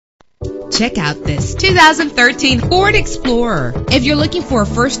Check out this 2013 Ford Explorer. If you're looking for a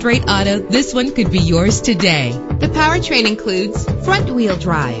first-rate auto, this one could be yours today. The powertrain includes front-wheel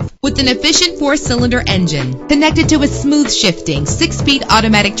drive with an efficient 4-cylinder engine connected to a smooth shifting 6-speed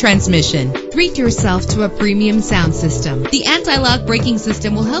automatic transmission. Treat yourself to a premium sound system. The anti-lock braking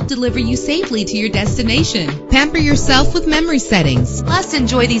system will help deliver you safely to your destination. Pamper yourself with memory settings. Plus,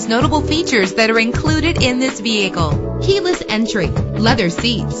 enjoy these notable features that are included in this vehicle: keyless entry, leather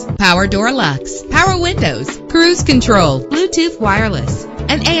seats, power door locks, power windows, cruise control, Bluetooth wireless,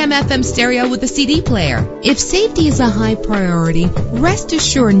 an AM/FM stereo with a CD player. If safety is a high priority, rest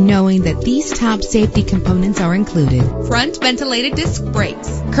assured knowing that these top safety components are included: front ventilated disc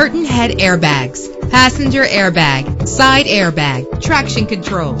brakes, curtain head airbags, passenger airbag, side airbag, traction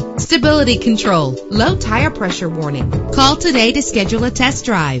control, stability control, low tire pressure warning. Call today to schedule a test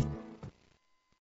drive.